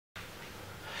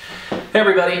Hey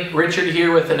everybody, Richard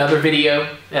here with another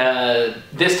video.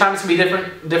 This time it's gonna be a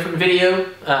different video.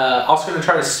 Also gonna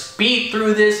try to speed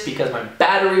through this because my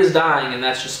battery is dying, and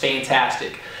that's just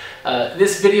fantastic.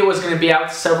 This video was gonna be out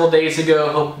several days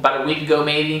ago, about a week ago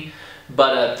maybe,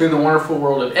 but through the wonderful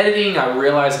world of editing, I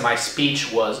realized my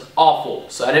speech was awful,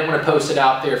 so I didn't want to post it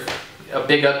out there. A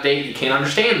big update, you can't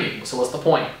understand me, so what's the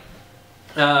point?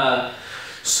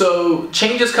 So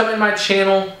changes come in my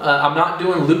channel. I'm not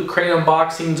doing Loot Crate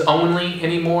unboxings only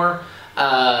anymore.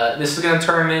 This is going to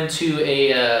turn into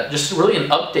a just really an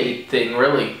update thing,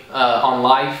 really, on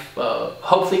life.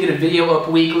 Hopefully get a video up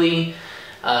weekly.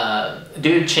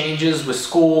 Do changes with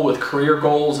school, with career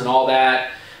goals and all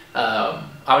that. I'm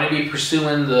going to be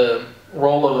pursuing the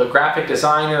role of a graphic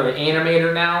designer and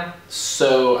animator now.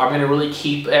 So I'm going to really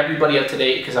keep everybody up to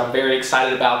date because I'm very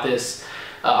excited about this.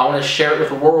 I want to share it with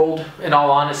the world, in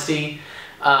all honesty.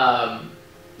 You know,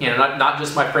 not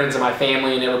just my friends and my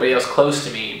family and everybody else close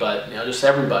to me, but you know, just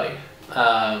everybody.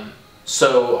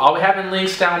 So I'll be having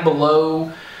links down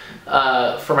below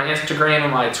for my Instagram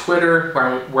and my Twitter,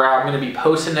 where I'm going to be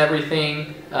posting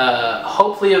everything.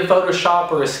 Hopefully a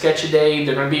Photoshop or a Sketch-A-Day.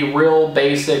 They're going to be real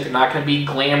basic. They're not going to be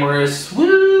glamorous,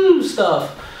 woo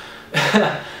stuff.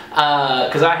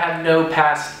 Because I have no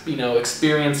past,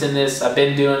 experience in this. I've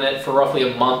been doing it for roughly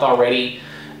a month already.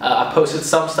 I posted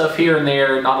some stuff here and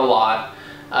there, not a lot.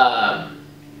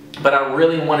 But I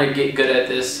really want to get good at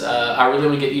this. I really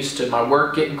want to get used to my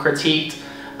work getting critiqued,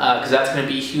 because that's going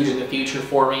to be huge in the future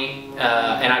for me.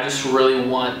 And I just really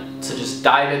want to just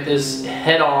dive at this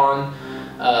head on.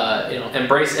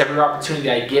 Embrace every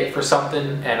opportunity I get for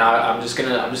something, and I'm just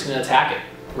gonna attack it,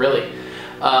 really.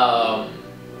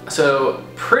 So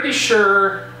pretty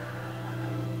sure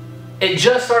it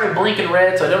just started blinking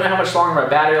red, so I don't know how much longer my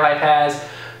battery life has,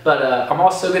 but I'm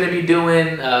also going to be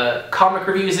doing comic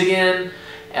reviews again,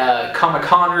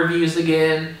 Comic-Con reviews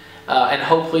again, and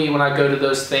hopefully when I go to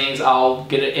those things I'll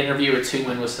get an interview or two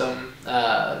in with some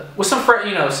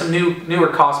some newer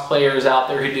cosplayers out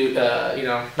there who do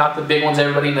not the big ones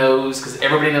everybody knows, because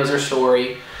everybody knows their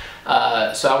story.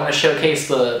 So I want to showcase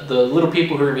the little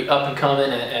people who are going to be up and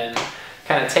coming and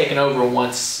kind of taking over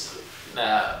once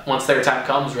their time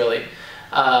comes, really.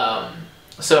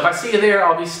 So if I see you there,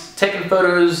 I'll be taking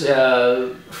photos.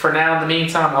 For now, in the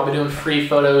meantime, I'll be doing free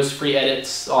photos, free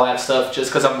edits, all that stuff,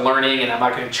 just because I'm learning and I'm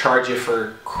not going to charge you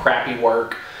for crappy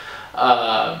work.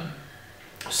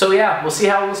 So yeah, we'll see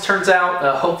how this turns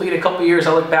out. Hopefully in a couple years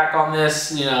I'll look back on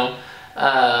this, and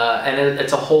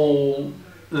it's a whole,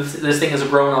 this thing has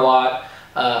grown a lot.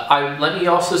 Let me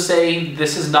also say,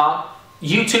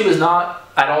 YouTube is not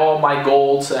at all my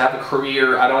goal to have a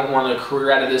career. I don't want a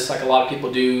career out of this like a lot of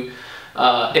people do.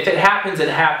 If it happens, it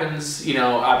happens.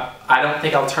 I don't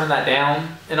think I'll turn that down,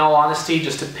 in all honesty,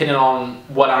 just depending on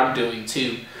what I'm doing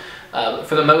too.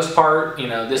 For the most part,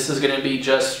 this is going to be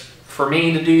just for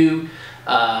me to do,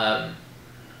 and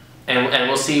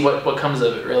we'll see what comes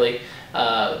of it, really.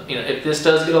 If this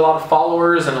does get a lot of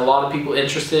followers and a lot of people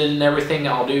interested in everything,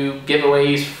 I'll do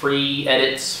giveaways, free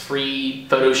edits, free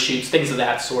photo shoots, things of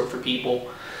that sort for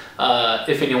people,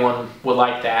 if anyone would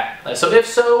like that. So if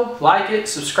so, like it,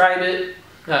 subscribe it,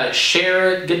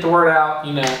 share it, get the word out,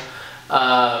 and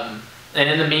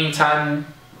in the meantime,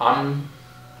 I'm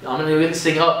going to get this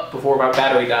thing up before my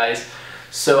battery dies.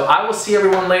 So I will see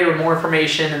everyone later with more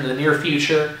information in the near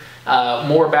future.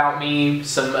 More about me,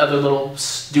 some other little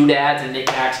doodads and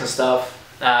knickknacks and stuff.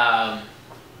 And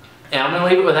I'm going to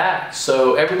leave it with that.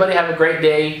 So everybody have a great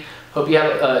day. Hope you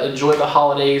have enjoyed the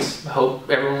holidays. Hope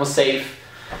everyone was safe.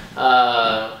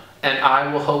 And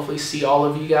I will hopefully see all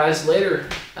of you guys later.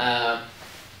 Bye.